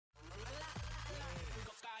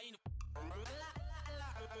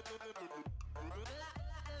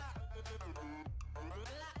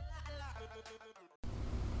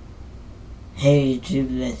Hey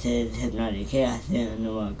YouTube, this is Hypnotic Chaos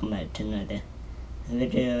and welcome back to another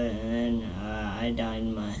video. And I dyed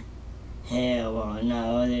my hair. Well, not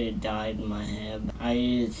only dyed my hair, but I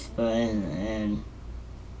used spray and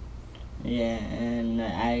yeah, and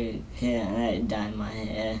I can't dye my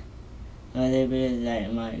hair. Only because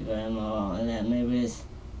like my grandma won't let me because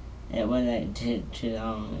it would take too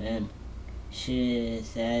long, and she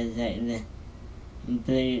says the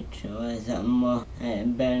bleach or something will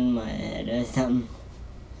burn my head or something.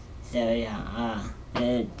 So yeah,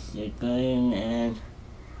 it's green and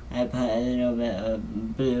I put a little bit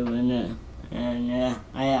of blue in it. And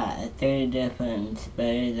I got 3 different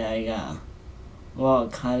sprays. I got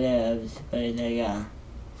what color of sprays I got?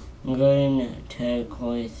 Green,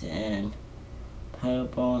 turquoise, and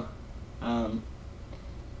purple.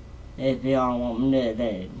 If y'all want me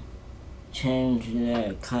to change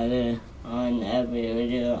the color on every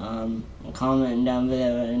video, comment down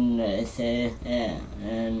below and say yeah,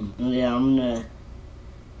 and yeah, I'm gonna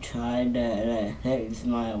try to fix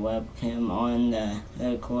my webcam on the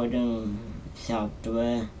recording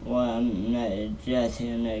software, or I'm just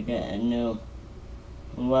gonna get a new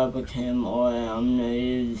webcam, or I'm gonna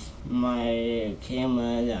use my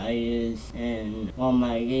camera that I use in all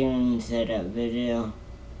my gaming setup video.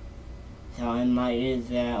 So I might use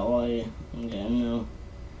that or get a new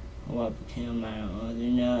webcam, I don't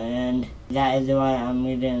really know, and that is why I'm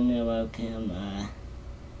getting a new webcam.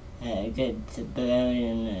 It gets blurry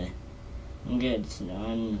and gets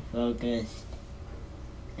unfocused,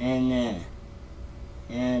 and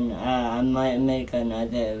I might make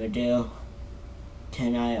another video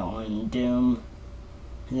tonight on Doom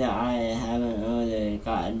that I haven't really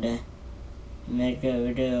got to make a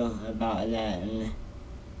video about that in a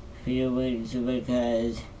few weeks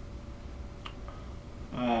because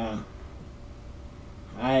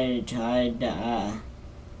I tried to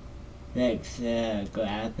fix the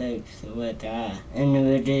graphics with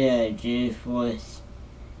NVIDIA GeForce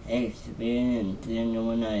Experience, and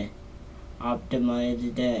when I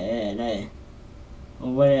optimized it, it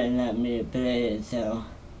wouldn't let me play it, so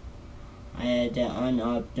I had to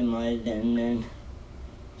unoptimize it and then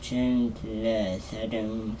change the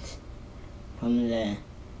settings from the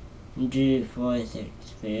GeForce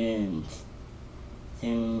Experience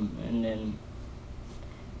thing, and then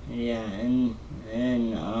yeah, and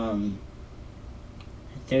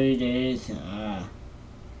 3 days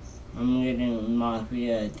I'm getting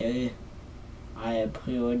Mafia 3. I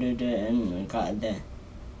pre-ordered it and got the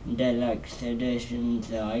deluxe edition,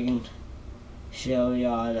 so I can show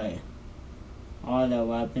y'all all the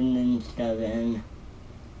weapons and stuff, and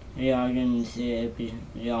y'all can see if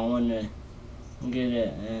y'all wanna get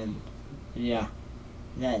it. And yeah,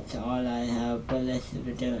 that's all I have for this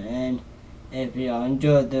video, and if y'all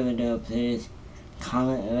enjoyed the video, please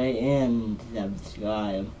comment, rate, and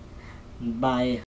subscribe. Bye.